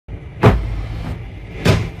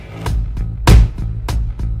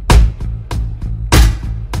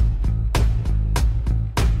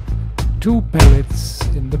2 pellets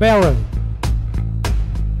in the barrel.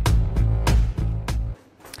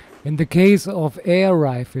 In the case of air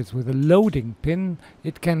rifles with a loading pin,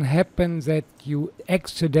 it can happen that you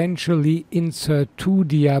accidentally insert 2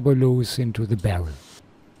 diabolos into the barrel.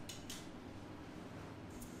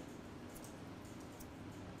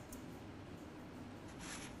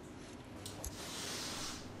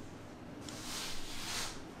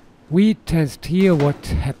 We test here what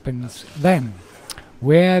happens then.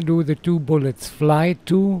 Where do the 2 bullets fly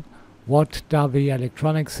to? What does the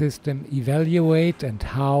electronic system evaluate, and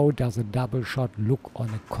how does a double shot look on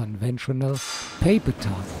a conventional paper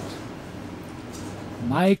target?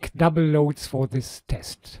 Mike double loads for this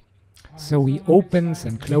test. So he opens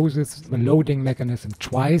and closes the loading mechanism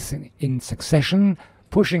twice in succession,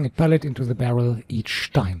 pushing a pellet into the barrel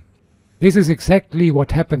each time. This is exactly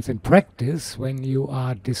what happens in practice when you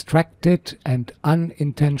are distracted and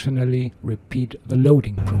unintentionally repeat the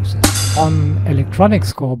loading process. On electronic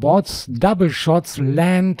scoreboards, double shots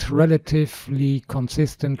land relatively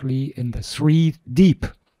consistently in the 3 deep.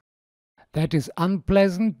 That is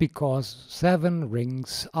unpleasant because 7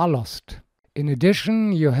 rings are lost. In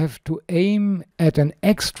addition, you have to aim at an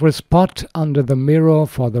extra spot under the mirror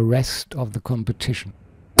for the rest of the competition.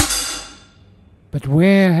 But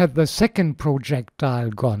where had the second projectile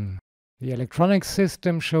gone? The electronic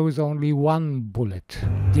system shows only 1 bullet.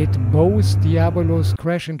 Did both diabolos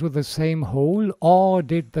crash into the same hole, or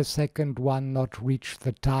did the second one not reach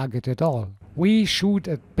the target at all? We shoot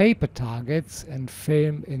at paper targets and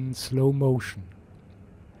film in slow motion.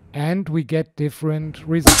 And we get different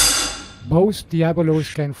results. Both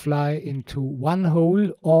diabolos can fly into 1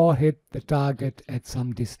 hole or hit the target at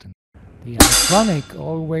some distance. The electronic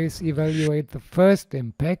always evaluates the first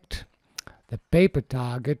impact. The paper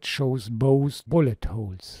target shows both bullet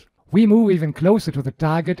holes. We move even closer to the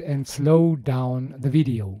target and slow down the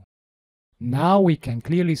video. Now we can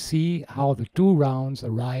clearly see how the 2 rounds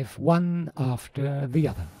arrive one after the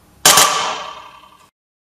other.